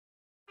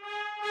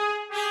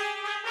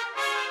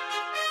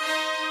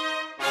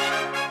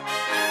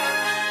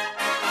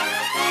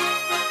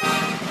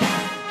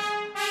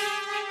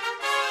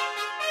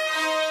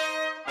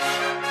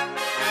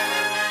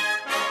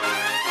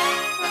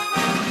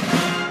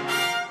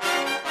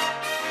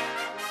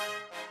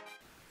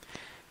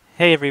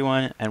Hey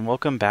everyone, and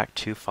welcome back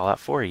to Fallout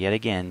 4 yet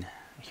again.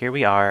 Here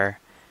we are,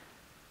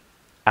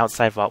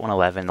 outside Vault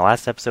 111. The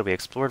last episode we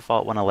explored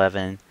Vault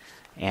 111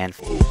 and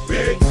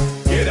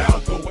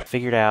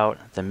figured out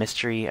the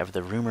mystery of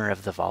the rumor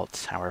of the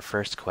vault, our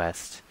first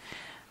quest.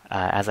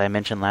 As I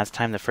mentioned last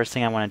time, the first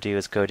thing I want to do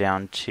is go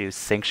down to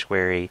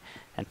Sanctuary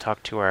and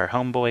talk to our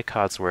homeboy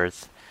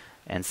Codsworth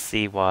and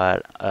see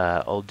what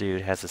old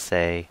dude has to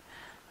say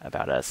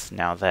about us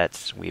now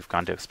that we've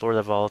gone to explore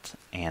the vault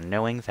and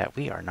knowing that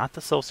we are not the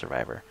sole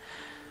survivor.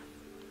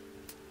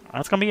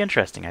 It's going to be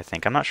interesting, I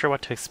think. I'm not sure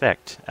what to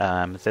expect.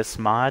 This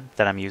mod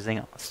that I'm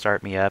using,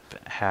 Start Me Up,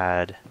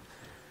 had,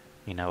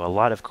 a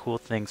lot of cool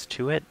things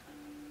to it.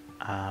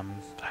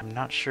 I'm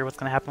not sure what's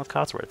going to happen with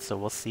Codsworth, so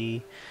we'll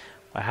see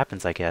what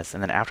happens, I guess.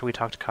 And then after we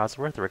talk to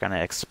Codsworth, we're going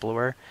to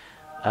explore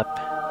up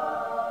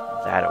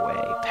that way,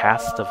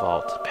 past the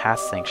vault,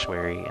 past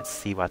Sanctuary, and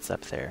see what's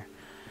up there.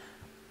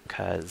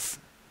 Because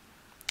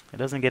it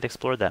doesn't get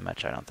explored that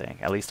much, I don't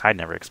think. At least I'd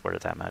never explored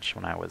it that much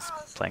when I was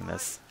playing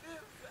this.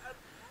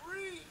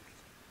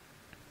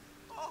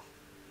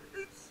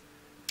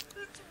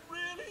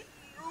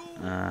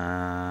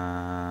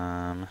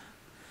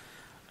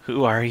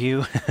 Who are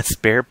you?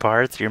 Spare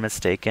parts? You're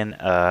mistaken.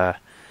 You're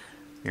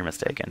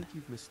mistaken. I think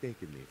you've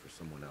mistaken me for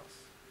someone else.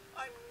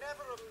 I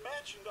never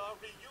imagined our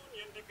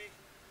reunion to be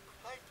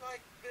quite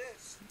like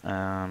this.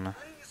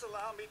 Please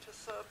allow me to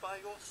serve by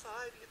your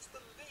side. It's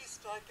the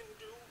least I can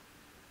do.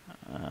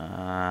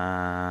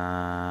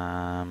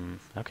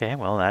 Okay,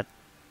 well that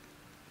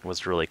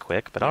was really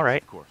quick, but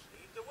alright. Of course.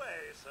 Lead the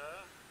way, sir.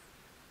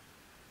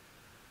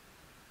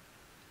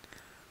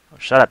 Oh,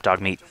 shut up,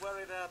 dog meat. Don't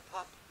worry there,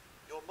 pup.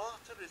 Your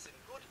martyr is in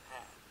good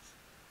hands.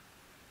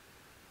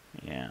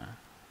 Yeah.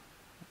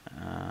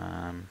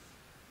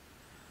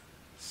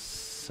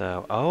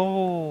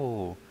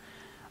 Oh!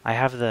 I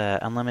have the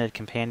Unlimited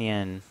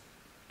Companion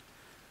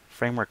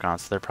framework on,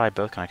 so they're probably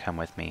both gonna come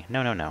with me.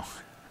 No. No.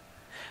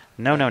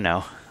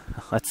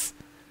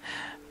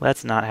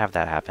 Let's not have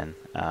that happen.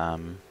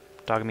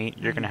 Dog meat,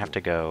 you're gonna have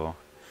to go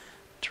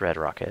to Red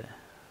Rocket.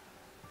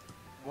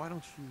 Why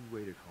don't you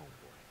wait at home,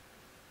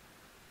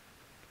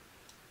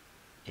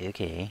 boy?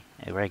 Okay,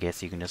 or I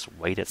guess you can just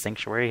wait at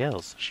Sanctuary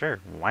Hills. Sure,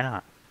 why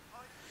not?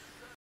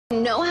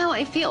 You know how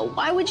I feel.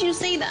 Why would you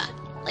say that?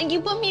 Like,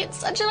 you put me in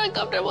such an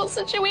uncomfortable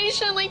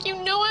situation. Like, you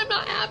know I'm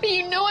not happy.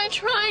 You know I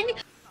tried. I'm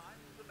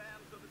the man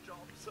for the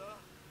job, sir.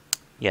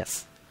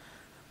 Yes.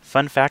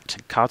 Fun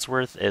fact,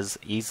 Codsworth is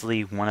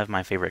easily one of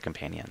my favorite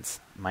companions.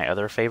 My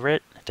other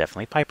favorite,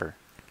 definitely Piper,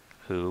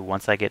 who,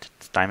 once I get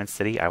to Diamond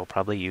City, I will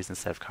probably use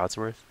instead of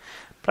Codsworth.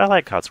 But I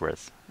like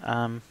Codsworth.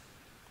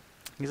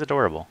 He's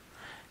adorable.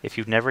 If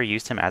you've never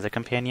used him as a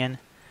companion,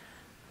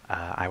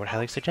 I would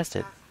highly suggest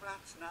it.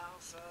 Rats now,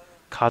 sir.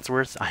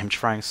 Codsworth, I'm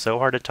trying so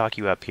hard to talk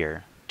you up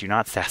here. Do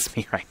not sass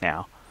me right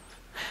now.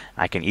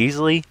 I can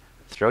easily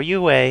throw you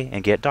away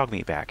and get dog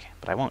meat back,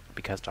 but I won't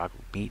because dog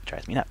meat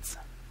drives me nuts.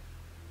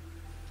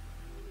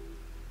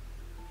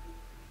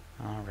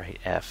 Alright,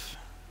 F.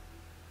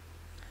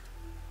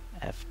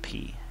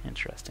 FP.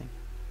 Interesting.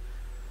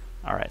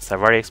 Alright, so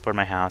I've already explored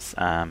my house.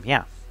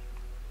 Yeah.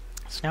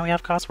 So now we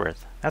have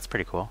Codsworth. That's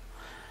pretty cool.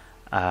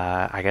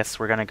 I guess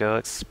we're gonna go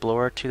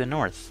explore to the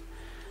north.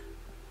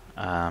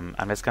 I'm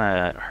just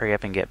gonna hurry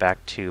up and get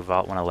back to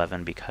Vault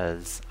 111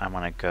 because I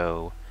want to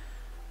go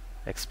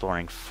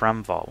exploring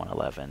from Vault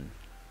 111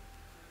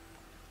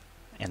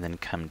 and then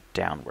come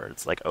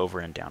downwards, like over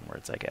and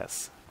downwards, I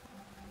guess.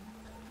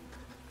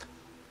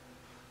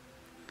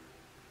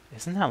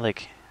 Isn't that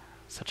like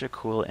such a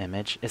cool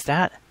image? Is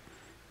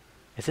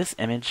this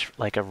image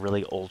like a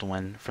really old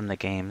one from the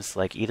games,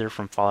 like either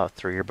from Fallout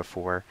 3 or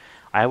before?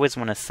 I always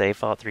want to say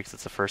Fallout 3 because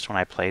it's the first one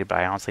I played, but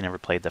I honestly never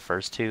played the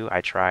first two.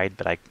 I tried,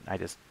 but I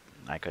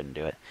couldn't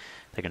do it.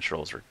 The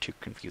controls were too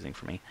confusing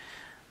for me.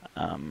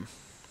 But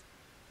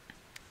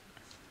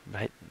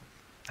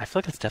I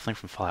feel like it's definitely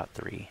from Fallout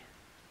 3.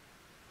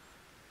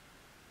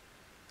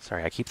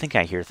 Sorry, I keep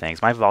thinking I hear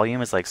things. My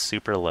volume is like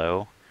super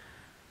low.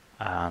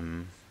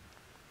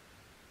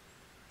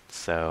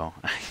 So,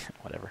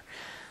 whatever.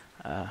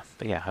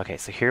 But yeah, okay,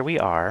 so here we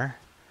are.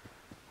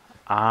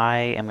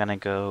 I am going to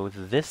go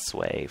this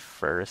way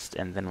first,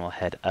 and then we'll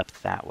head up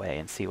that way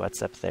and see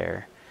what's up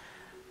there.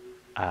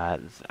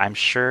 I'm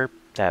sure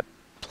that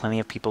plenty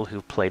of people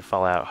who've played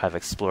Fallout have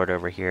explored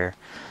over here.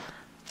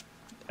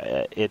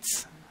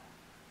 It's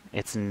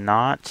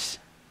not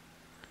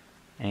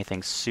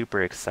anything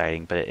super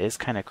exciting, but it is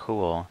kind of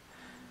cool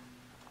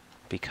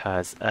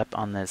because up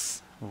on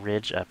this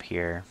ridge up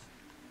here,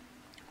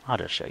 I'll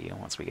just show you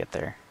once we get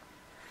there.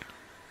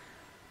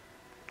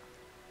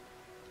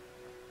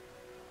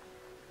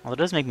 Well, it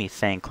does make me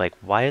think, like,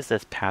 why is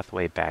this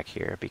pathway back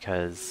here?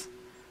 Because,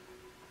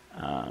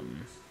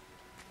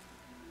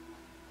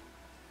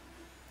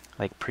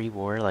 like,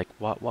 pre-war, like,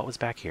 what was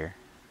back here?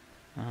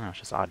 I don't know, it's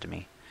just odd to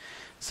me.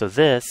 So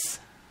this,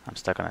 I'm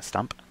stuck on a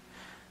stump.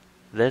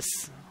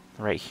 This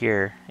right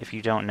here, if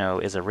you don't know,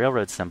 is a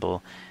railroad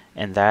symbol,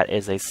 and that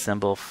is a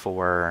symbol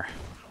for...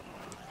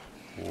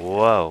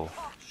 Whoa.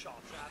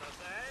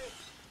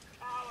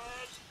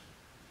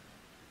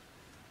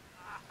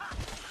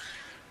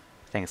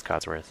 Thanks,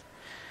 Codsworth.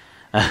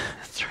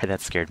 Sorry,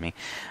 that scared me.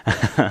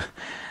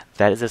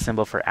 That is a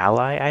symbol for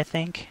ally, I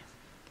think.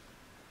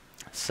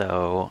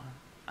 So,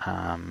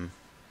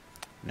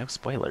 no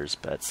spoilers,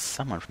 but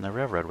someone from the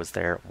railroad was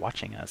there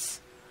watching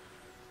us.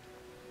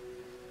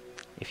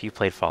 If you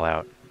played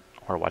Fallout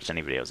or watched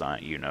any videos on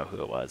it, you know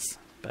who it was.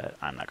 But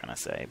I'm not going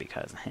to say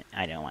because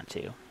I don't want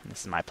to.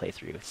 This is my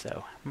playthrough,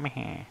 so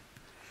meh.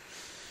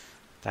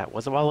 That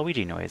was a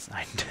Waluigi noise.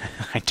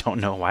 I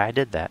don't know why I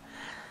did that.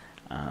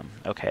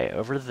 Okay,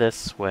 over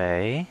this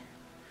way,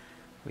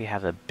 we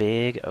have a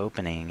big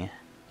opening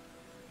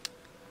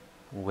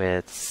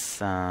with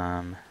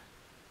some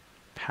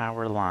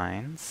power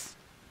lines,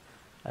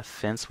 a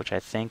fence, which I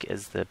think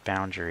is the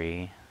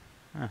boundary.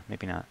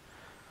 Maybe not.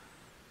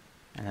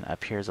 And then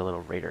up here is a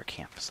little raider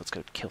camp, so let's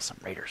go kill some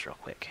raiders real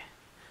quick.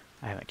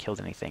 I haven't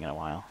killed anything in a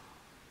while.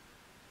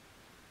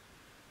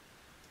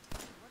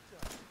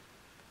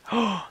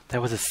 Oh,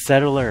 that was a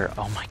settler!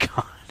 Oh my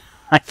god.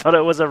 I thought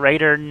it was a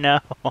raider.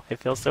 No, I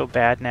feel so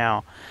bad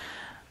now.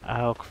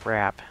 Oh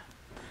crap.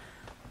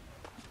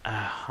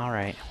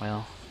 Alright,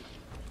 well.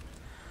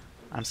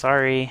 I'm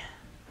sorry.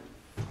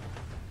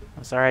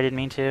 I'm sorry, I didn't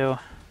mean to.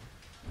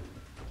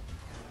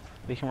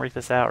 We can work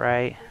this out,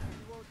 right?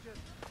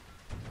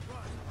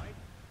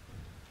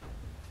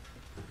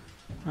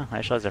 Oh, I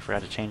just realized I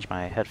forgot to change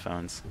my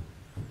headphones.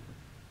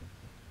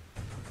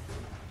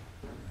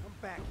 Come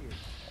back here.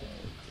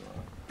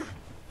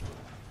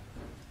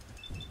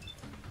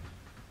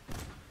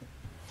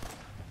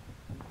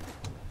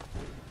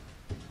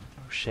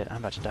 Oh shit, I'm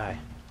about to die.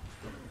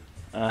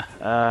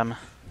 Whew.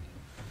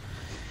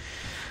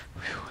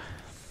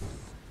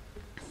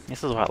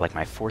 This is what, like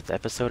my 4th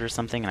episode or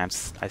something, and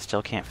I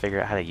still can't figure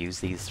out how to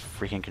use these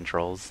freaking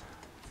controls.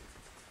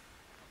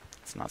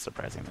 It's not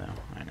surprising though,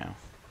 I know.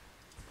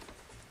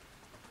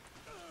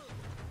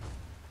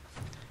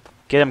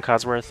 Get him,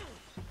 Codsworth.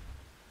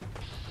 Oh,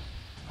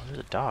 there's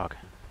a dog.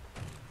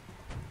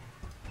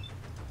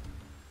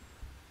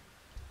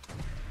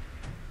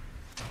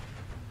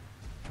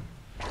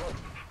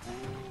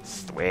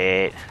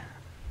 Sweet.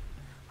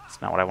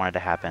 It's not what I wanted to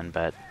happen,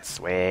 but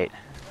sweet.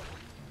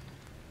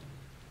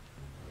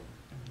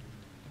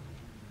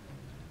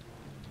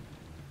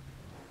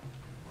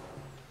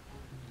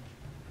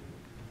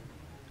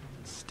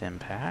 Stim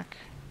pack.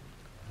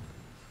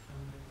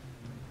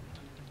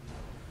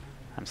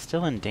 I'm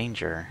still in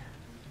danger.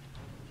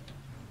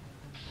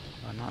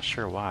 I'm not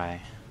sure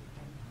why.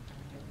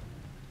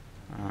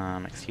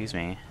 Excuse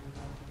me.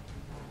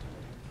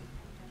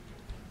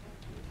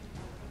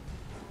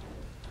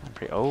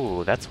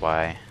 Oh, that's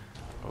why.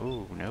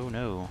 Oh, no,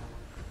 no.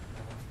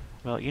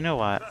 Well, you know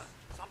what?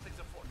 Something's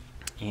afoot.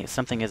 Yeah,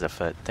 something is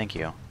afoot. Thank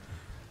you.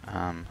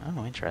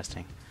 Oh,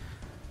 interesting.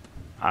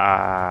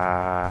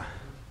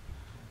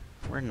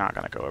 We're not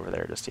gonna go over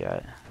there just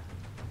yet.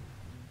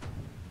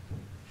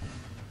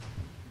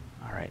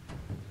 Alright.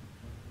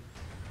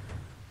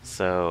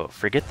 So,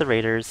 forget the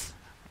raiders.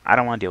 I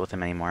don't want to deal with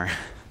them anymore.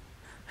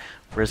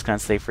 We're just gonna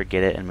say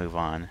forget it and move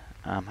on.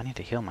 I need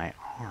to heal my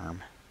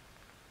arm.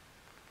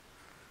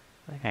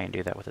 I think I can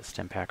do that with a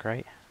stim pack,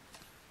 right?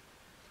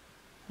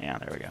 Yeah,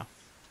 there we go.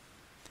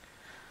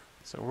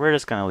 So we're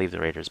just gonna leave the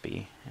raiders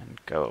be and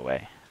go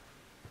away.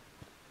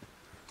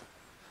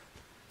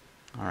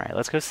 Alright,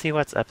 let's go see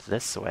what's up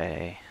this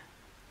way.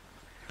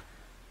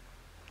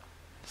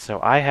 So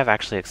I have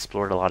actually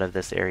explored a lot of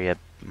this area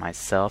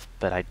myself,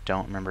 but I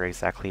don't remember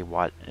exactly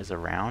what is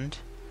around.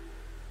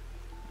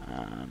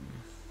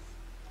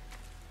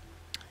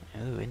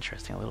 Ooh,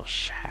 interesting, a little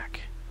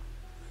shack.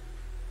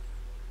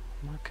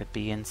 What could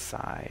be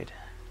inside?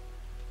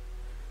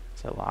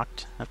 Is it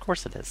locked? Of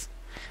course it is.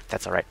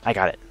 That's alright, I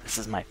got it. This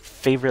is my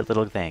favorite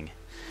little thing.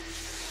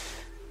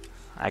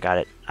 I got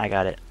it, I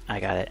got it, I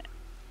got it.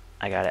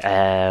 I got it.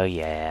 Oh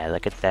yeah,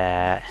 look at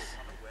that.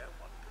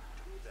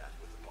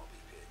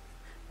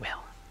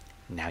 Well,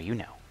 now you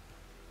know.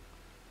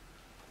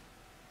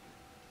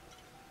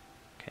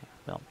 Okay,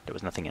 well, there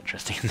was nothing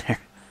interesting there.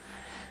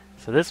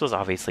 So this was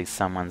obviously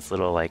someone's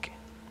little, like,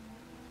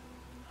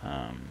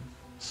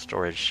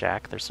 storage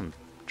shack. There's some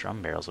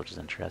drum barrels, which is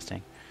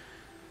interesting.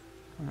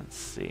 Let's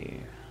see.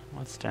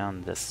 What's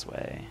down this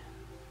way?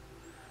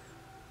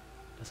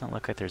 Doesn't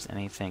look like there's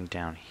anything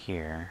down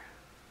here.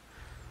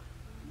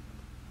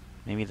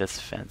 Maybe this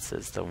fence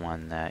is the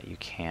one that you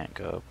can't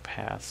go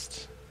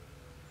past.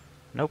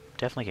 Nope,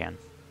 definitely can.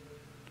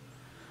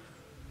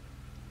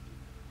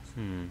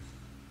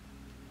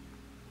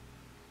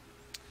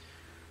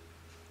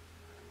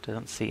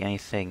 Doesn't see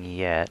anything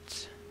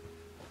yet.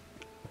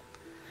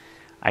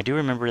 I do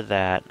remember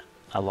that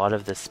a lot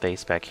of this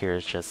space back here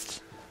is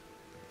just...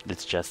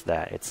 it's just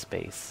that, it's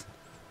space.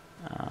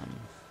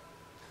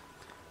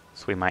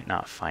 So we might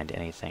not find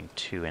anything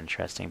too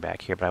interesting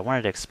back here, but I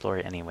wanted to explore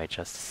it anyway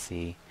just to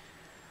see.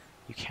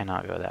 You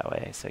cannot go that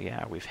way, so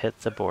yeah, we've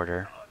hit the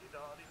border.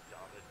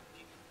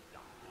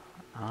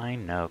 I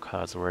know,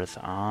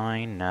 Codsworth,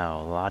 I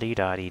know.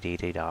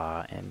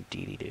 La-dee-da-dee-dee-dee-da and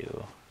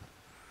dee-dee-doo.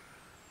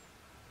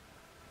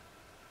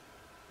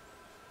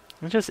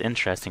 It's just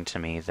interesting to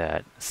me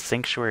that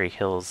Sanctuary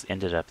Hills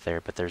ended up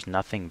there, but there's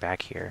nothing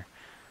back here.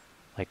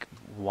 Like,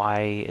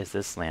 why is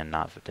this land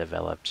not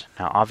developed?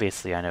 Now,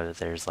 obviously, I know that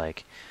there's,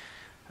 like,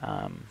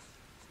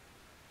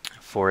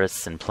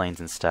 forests and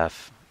plains and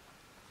stuff,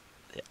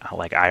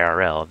 like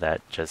IRL,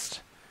 that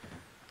just,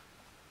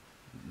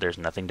 there's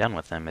nothing done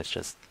with them. It's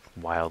just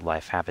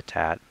wildlife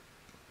habitat,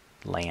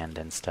 land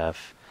and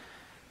stuff.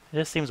 It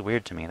just seems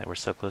weird to me that we're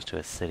so close to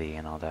a city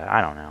and all that.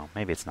 I don't know.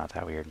 Maybe it's not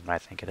that weird, but I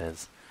think it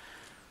is.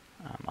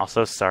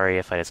 Also, sorry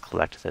if I just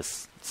collect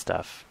this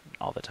stuff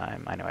all the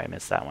time. I know I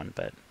missed that one,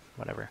 but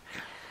whatever.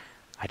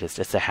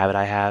 It's a habit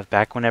I have.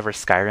 Back whenever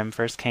Skyrim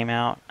first came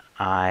out,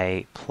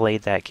 I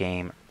played that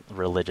game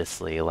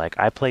religiously. Like,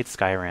 I played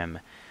Skyrim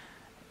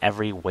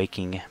every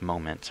waking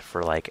moment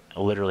for, like,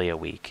 literally a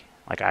week.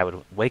 Like, I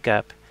would wake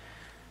up,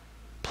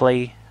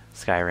 play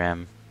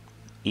Skyrim,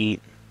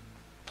 eat,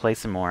 play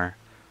some more,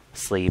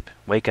 sleep,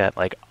 wake up,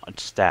 like,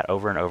 just that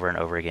over and over and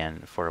over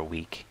again for a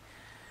week.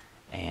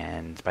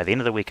 And by the end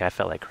of the week, I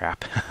felt like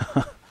crap.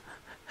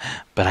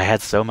 But I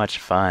had so much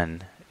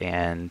fun,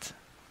 and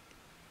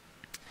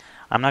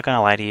I'm not going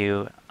to lie to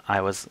you, I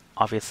was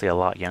obviously a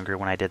lot younger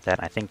when I did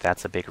that. I think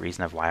that's a big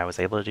reason of why I was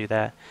able to do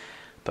that.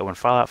 But when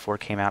Fallout 4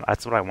 came out,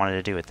 that's what I wanted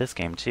to do with this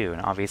game too.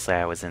 And obviously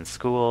I was in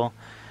school,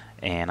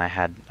 and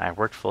I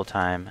worked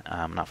full-time,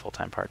 not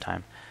full-time,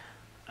 part-time.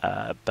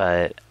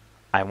 But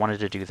I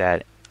wanted to do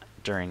that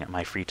during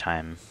my free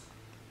time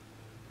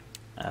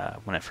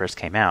when it first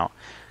came out,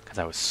 because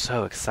I was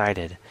so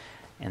excited.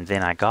 And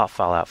then I got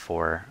Fallout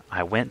 4.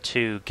 I went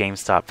to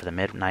GameStop for the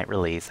midnight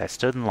release. I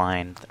stood in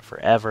line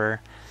forever,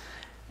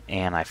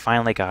 and I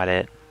finally got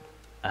it.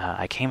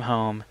 I came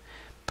home,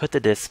 put the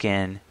disc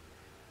in,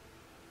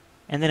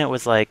 and then it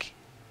was like,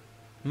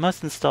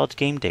 must install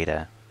game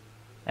data.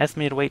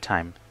 Estimated wait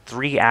time,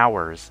 3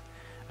 hours.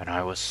 And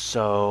I was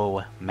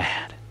so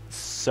mad,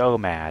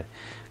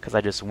 because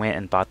I just went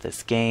and bought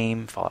this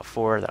game, Fallout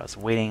 4, that I was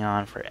waiting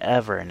on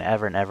forever and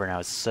ever and ever, and I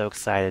was so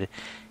excited.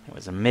 It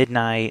was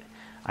midnight.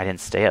 I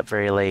didn't stay up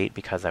very late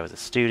because I was a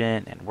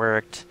student and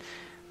worked,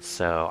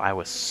 so I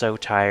was so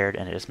tired,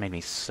 and it just made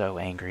me so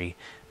angry.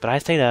 But I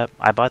stayed up.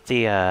 I bought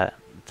the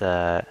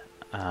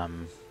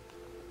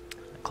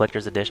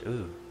collector's edition.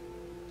 Ooh.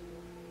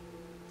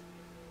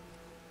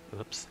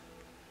 Oops.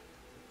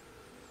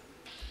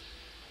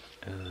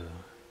 Ooh,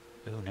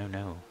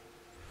 no.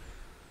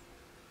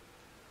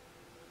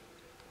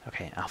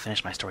 Okay, I'll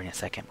finish my story in a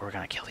second, but we're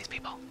gonna kill these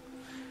people.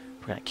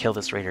 We're gonna kill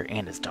this raider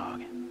and his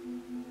dog.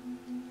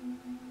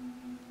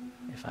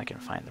 If I can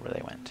find where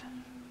they went.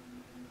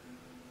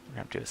 We're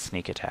gonna do a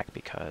sneak attack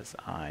because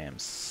I am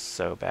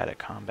so bad at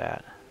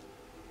combat.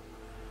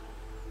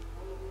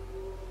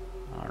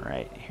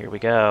 Alright, here we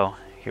go.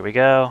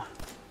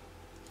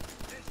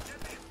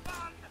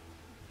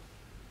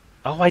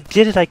 Oh, I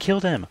did it! I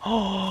killed him!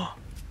 Oh,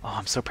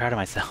 I'm so proud of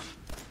myself.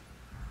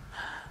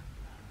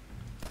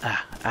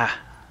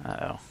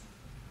 Uh-oh.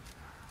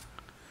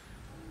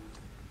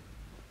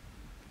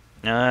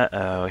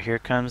 Uh-oh, here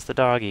comes the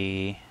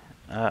doggy.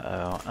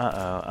 Uh-oh.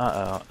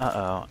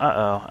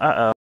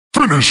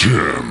 Finish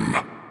him!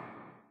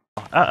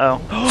 Uh-oh.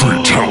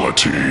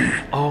 Fatality!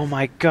 Oh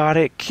my god,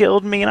 it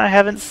killed me and I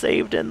haven't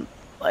saved in,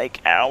 like,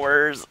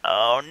 hours.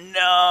 Oh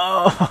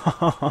no!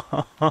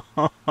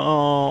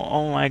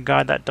 Oh my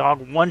god, that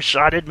dog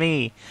one-shotted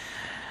me!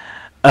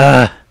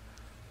 Oh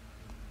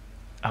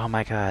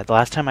my god, the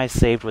last time I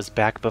saved was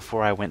back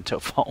before I went to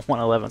Vault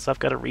 111, so I've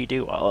got to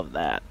redo all of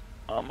that.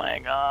 Oh my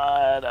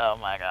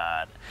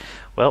god.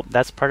 Well,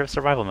 that's part of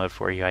survival mode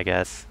for you, I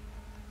guess.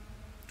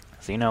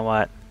 So you know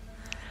what?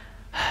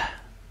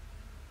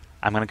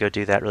 I'm gonna go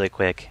do that really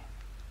quick,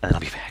 and then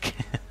I'll be back.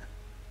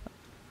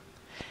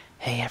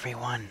 Hey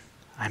everyone,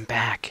 I'm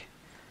back.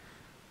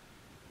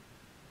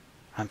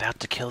 I'm about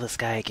to kill this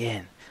guy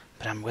again,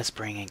 but I'm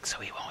whispering so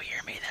he won't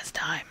hear me this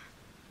time.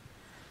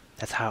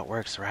 That's how it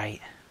works,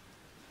 right?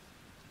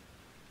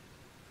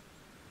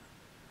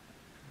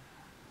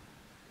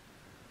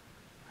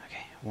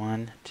 Okay,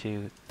 1,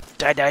 2...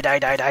 Die!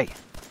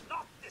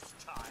 Not this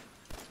time.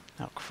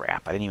 Oh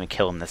crap, I didn't even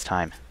kill him this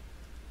time.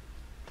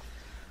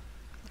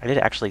 I did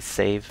actually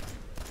save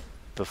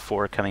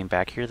before coming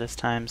back here this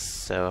time,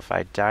 so if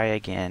I die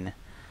again,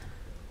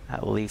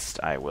 at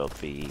least I will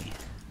be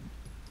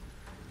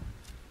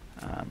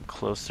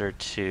closer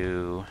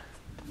to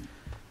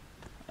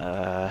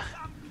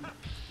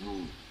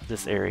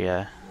this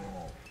area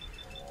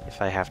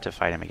if I have to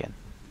fight him again.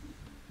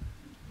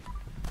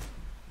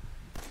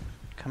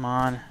 Come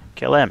on,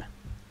 kill him!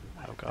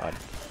 Oh god.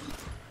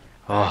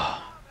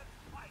 Oh.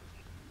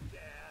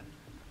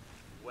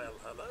 Well,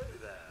 hello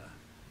there.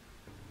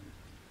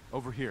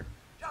 Over here.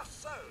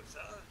 Just so, sir.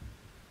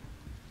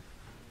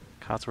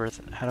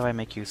 Codsworth, how do I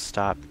make you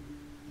stop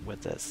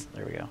with this?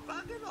 There we go.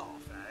 Bugging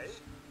off, eh?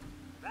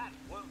 That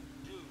won't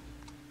do.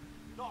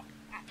 Not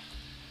at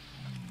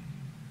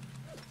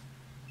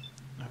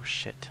Oh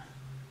shit.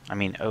 I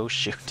mean, oh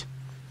shoot.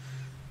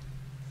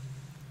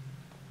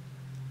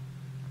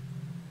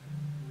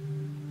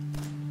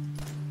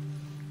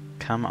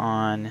 Come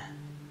on.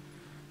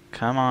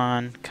 Come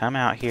on, come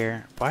out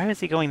here. Why is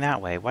he going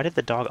that way? Why did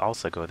the dog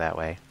also go that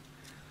way?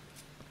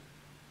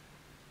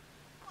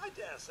 I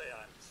dare say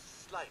I'm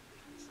slightly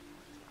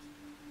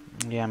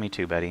disappointed. Yeah, me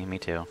too, buddy. Me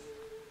too.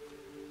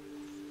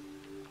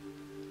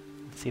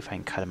 Let's see if I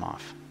can cut him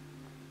off.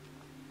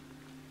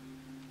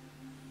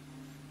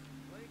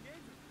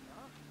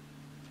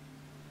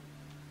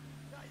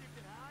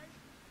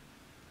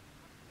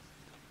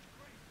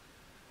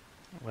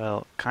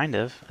 Well, kind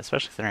of.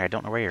 Especially considering I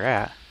don't know where you're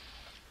at.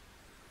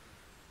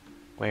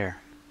 Where?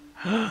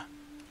 Oh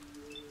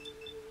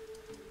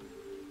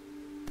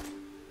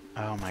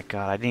my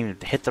god, I didn't even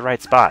hit the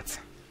right spots.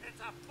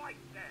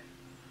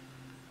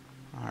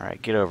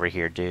 Alright, get over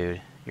here,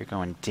 dude. You're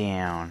going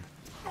down.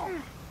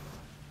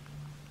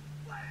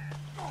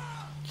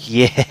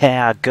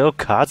 Yeah, go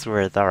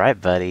Codsworth. Alright,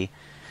 buddy.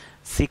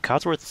 See,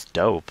 Codsworth's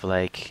dope.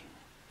 Like,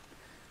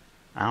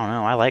 I don't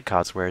know. I like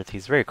Codsworth.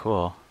 He's very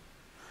cool.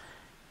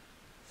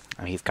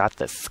 I mean, he's got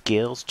the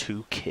skills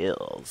to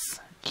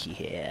kills.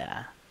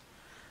 Yeah.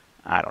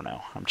 I don't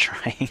know. I'm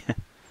trying.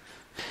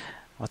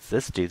 What's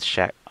this dude's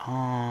shack?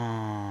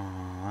 Oh,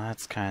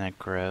 that's kind of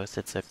gross.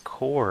 It's a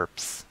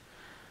corpse.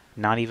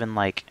 Not even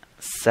like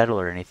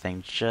settled or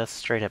anything. Just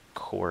straight up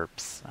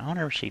corpse. I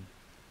wonder if she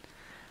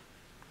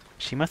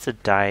must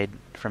have died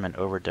from an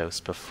overdose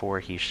before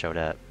he showed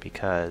up,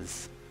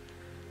 because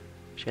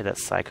she had that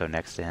psycho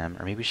next to him.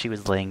 Or maybe she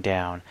was laying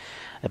down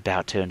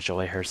about to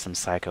enjoy her some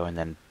psycho, and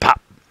then pop!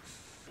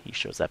 He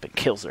shows up and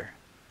kills her.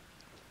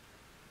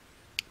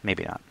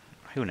 Maybe not.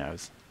 Who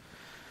knows?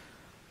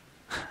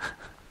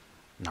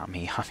 Not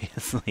me,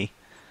 obviously.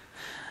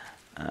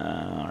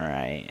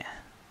 Alright.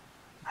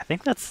 I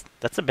think that's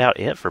about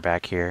it for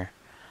back here.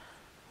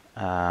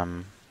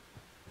 Let's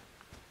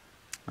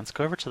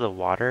go over to the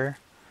water,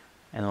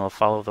 and we'll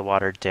follow the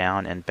water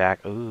down and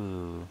back.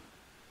 Ooh.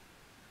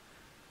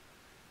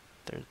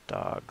 There's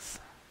dogs.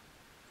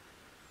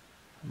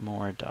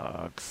 More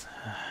dogs.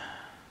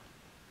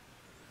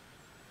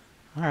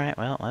 Alright,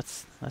 well,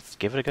 let's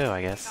give it a go,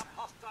 I guess.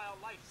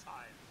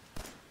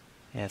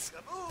 Yes.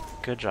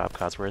 Good job,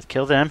 Codsworth.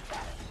 Kill them.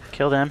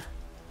 Kill them.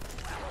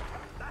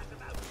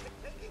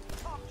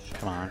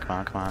 Come on, come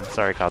on, come on.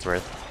 Sorry,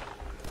 Codsworth.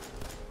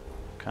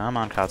 Come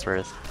on,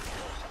 Codsworth.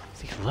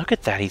 See, look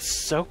at that. He's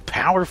so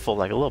powerful.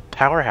 Like a little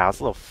powerhouse.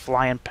 A little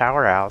flying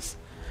powerhouse.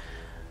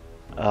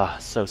 Oh,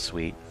 so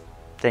sweet.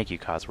 Thank you,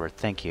 Codsworth.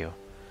 Thank you.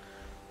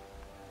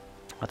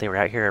 What, they were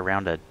out here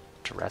around a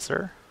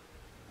dresser?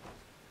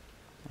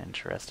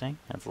 Interesting.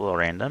 That's a little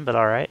random, but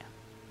alright.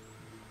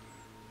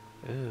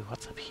 Ooh,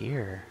 what's up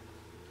here?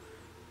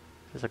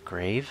 There's a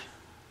grave?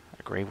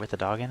 A grave with a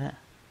dog in it?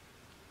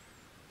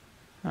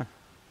 Huh.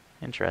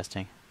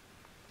 Interesting.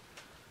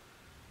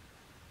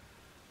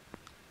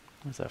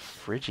 There's a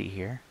Friggy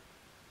here.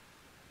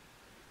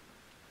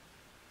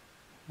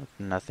 With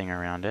nothing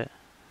around it.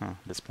 Huh,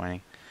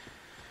 disappointing.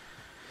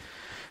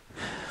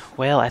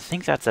 Well, I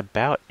think that's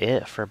about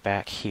it for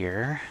back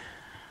here.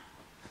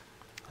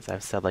 As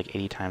I've said like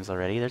 80 times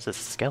already, there's a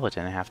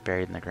skeleton half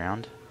buried in the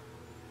ground.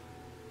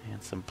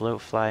 And some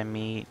bloatfly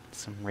meat,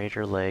 some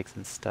raider legs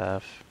and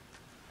stuff.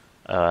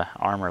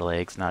 Armor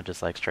legs, not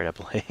just like straight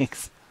up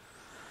legs.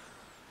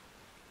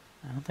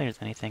 I don't think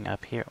there's anything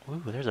up here.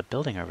 Ooh, there's a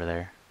building over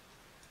there.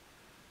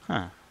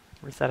 Huh.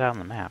 Where's that out on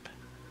the map?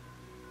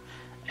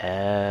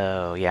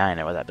 Oh, yeah, I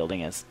know where that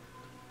building is.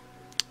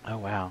 Oh,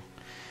 wow.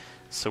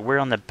 So we're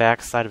on the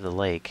back side of the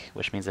lake,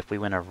 which means if we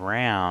went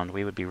around,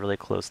 we would be really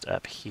close to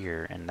up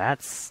here, and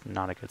that's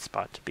not a good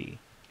spot to be.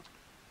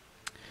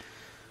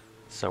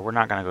 So we're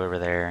not going to go over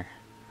there.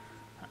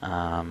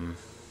 Well,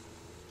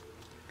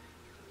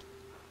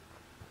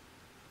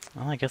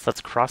 I guess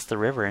let's cross the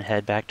river and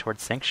head back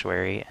towards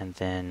Sanctuary, and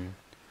then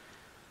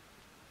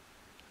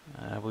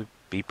we'd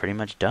be pretty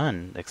much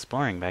done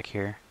exploring back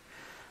here.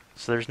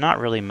 So there's not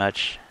really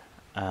much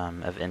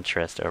of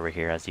interest over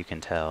here, as you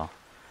can tell.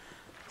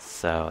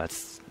 So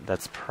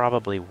that's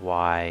probably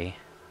why,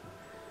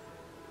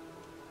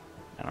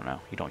 I don't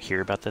know, you don't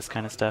hear about this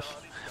kind of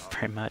stuff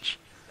very much.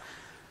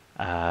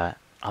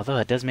 Although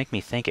it does make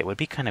me think it would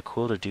be kind of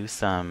cool to do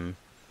some,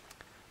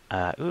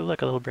 ooh,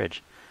 look, a little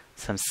bridge.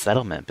 Some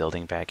settlement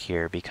building back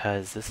here,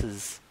 because this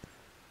is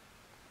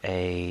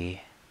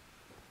I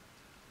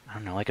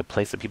don't know, like a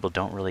place that people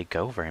don't really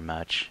go very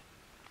much.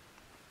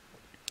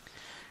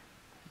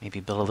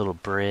 Maybe build a little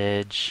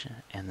bridge,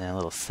 and then a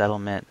little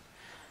settlement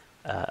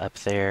up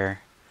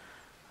there.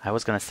 I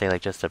was gonna say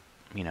like just a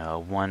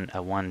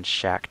one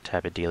shack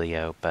type of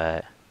dealio,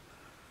 but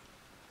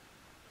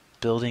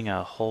building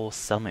a whole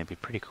settlement would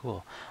be pretty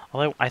cool.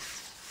 Although I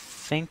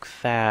think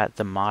that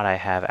the mod I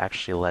have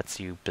actually lets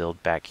you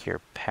build back here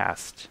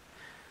past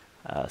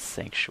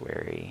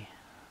Sanctuary.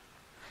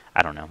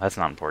 I don't know. That's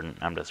not important.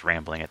 I'm just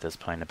rambling at this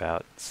point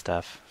about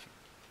stuff.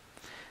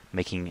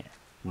 Making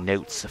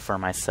notes for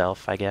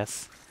myself, I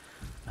guess.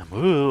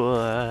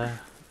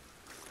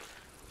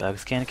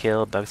 Bugs can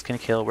kill. Bugs can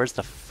kill. Where's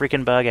the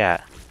freaking bug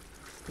at?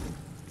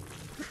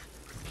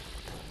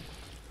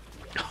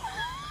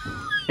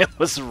 It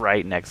was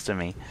right next to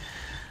me.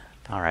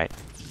 Alright.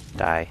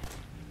 Die.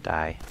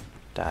 Die.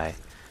 Die.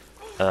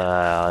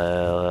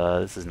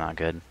 This is not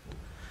good.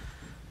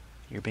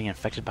 You're being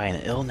infected by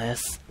an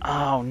illness?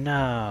 Oh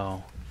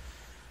no!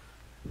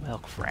 Well,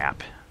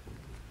 crap.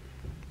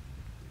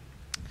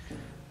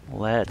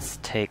 Let's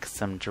take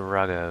some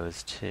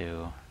druggos,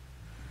 too.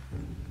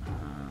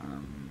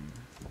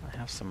 I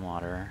have some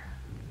water.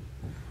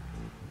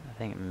 I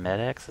think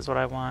Med-X is what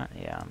I want.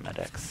 Yeah,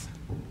 Med-X.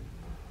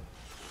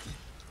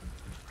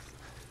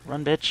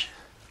 Run, bitch!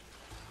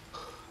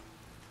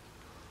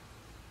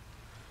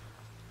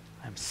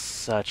 I'm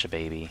such a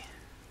baby.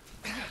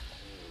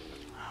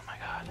 Oh my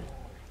god.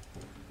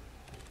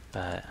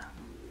 But...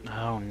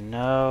 oh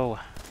no!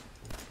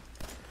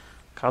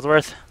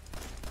 Codsworth!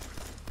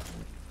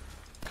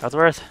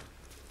 Codsworth!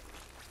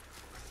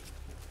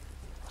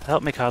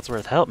 Help me,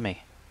 Codsworth, help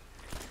me!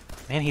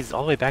 Man, he's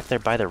all the way back there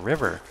by the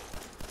river.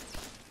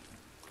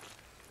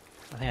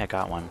 I think I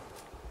got one.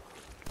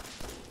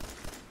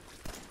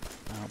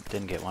 Oh,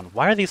 didn't get one.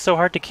 Why are these so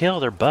hard to kill?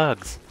 They're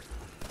bugs.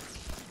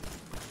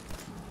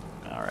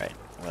 Alright,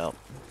 well.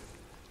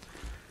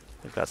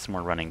 We've got some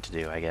more running to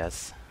do, I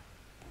guess.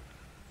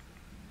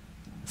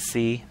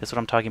 See? This is what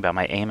I'm talking about.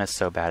 My aim is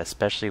so bad,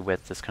 especially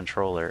with this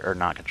controller, or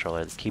not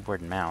controller, this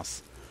keyboard and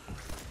mouse.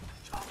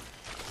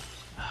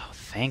 Oh,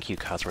 thank you,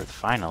 Codsworth,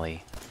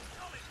 finally.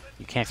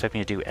 You can't expect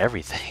me to do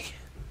everything.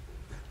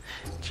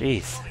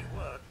 Jeez.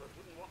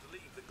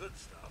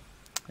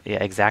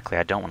 Yeah, exactly.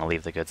 I don't want to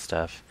leave the good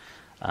stuff.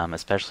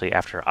 Especially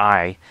after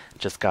I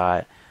just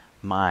got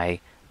my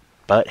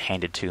butt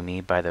handed to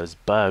me by those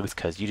bugs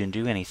because you didn't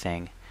do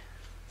anything.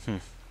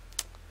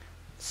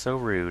 So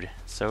rude.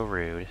 So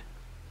rude.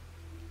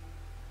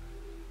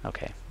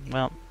 Okay,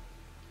 well,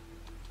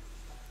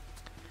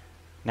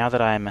 now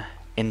that I'm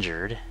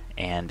injured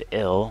and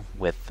ill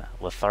with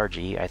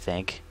lethargy, I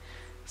think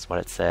is what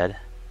it said,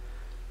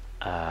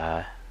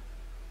 I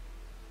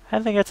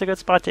think that's a good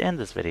spot to end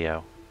this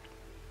video.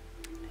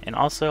 And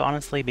also,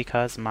 honestly,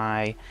 because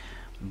my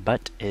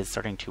butt is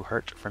starting to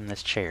hurt from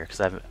this chair, because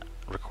I've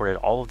recorded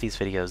all of these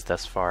videos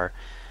thus far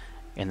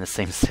in the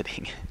same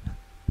sitting.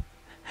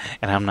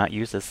 And I'm not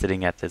used to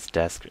sitting at this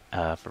desk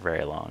for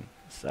very long,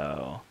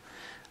 so...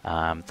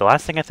 the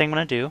last thing I think I'm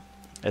going to do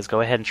is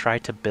go ahead and try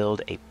to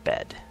build a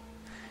bed.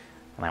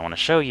 And I want to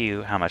show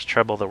you how much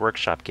trouble the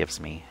workshop gives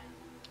me.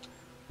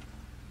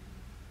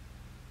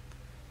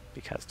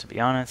 Because, to be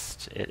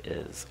honest, it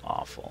is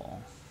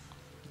awful.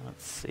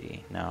 Let's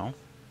see. No.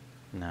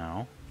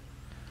 No.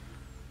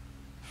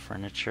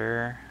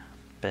 Furniture.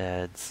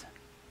 Beds.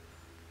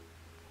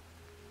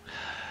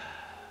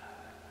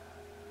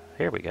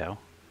 Here we go.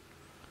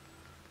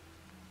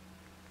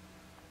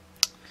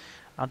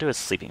 I'll do a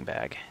sleeping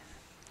bag.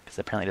 Because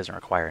apparently it doesn't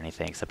require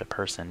anything except a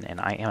person, and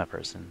I am a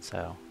person,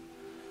 so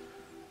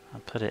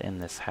I'll put it in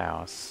this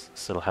house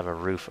so it'll have a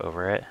roof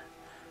over it.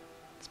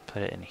 Let's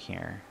put it in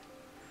here.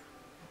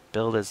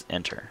 Build as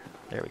enter.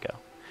 There we go.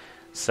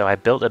 So I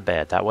built a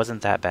bed. That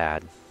wasn't that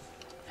bad.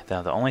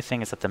 The only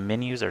thing is that the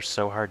menus are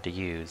so hard to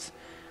use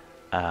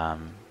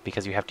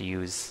because you have to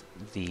use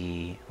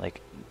the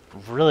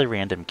really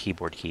random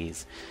keyboard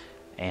keys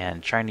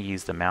and trying to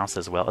use the mouse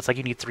as well. It's like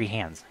you need 3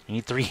 hands. You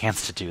need 3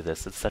 hands to do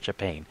this. It's such a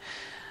pain.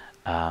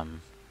 Let's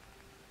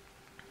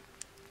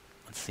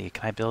see,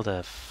 can I build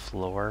a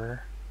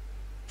floor?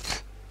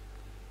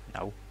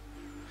 No.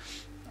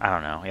 I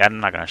don't know. I'm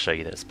not going to show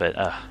you this, but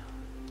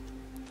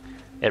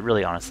it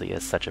really honestly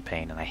is such a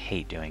pain, and I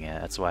hate doing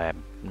it. That's why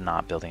I'm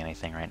not building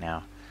anything right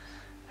now.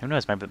 Who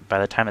knows, by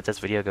the time that this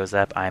video goes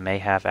up, I may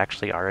have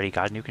actually already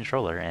got a new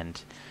controller,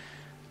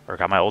 or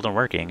got my old one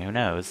working, who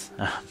knows.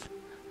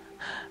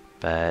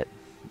 But,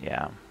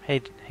 yeah. Hey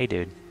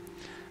dude.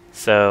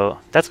 So,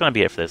 that's going to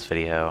be it for this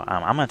video.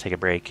 I'm going to take a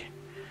break.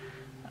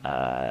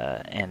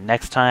 And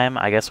next time,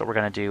 I guess what we're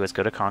going to do is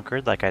go to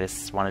Concord, like I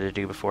just wanted to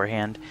do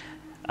beforehand.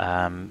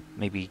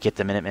 Maybe get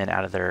the Minutemen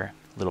out of their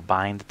little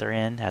bind that they're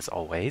in, as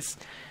always.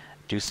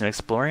 Do some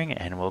exploring,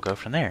 and we'll go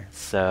from there.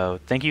 So,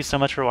 thank you so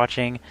much for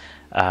watching.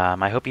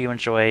 I hope you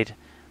enjoyed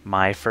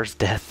my first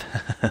death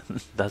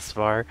thus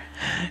far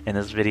in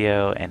this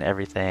video and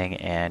everything.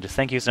 And just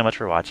thank you so much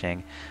for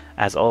watching.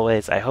 As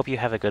always, I hope you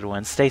have a good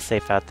one. Stay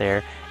safe out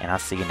there, and I'll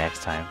see you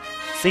next time.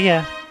 See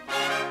ya!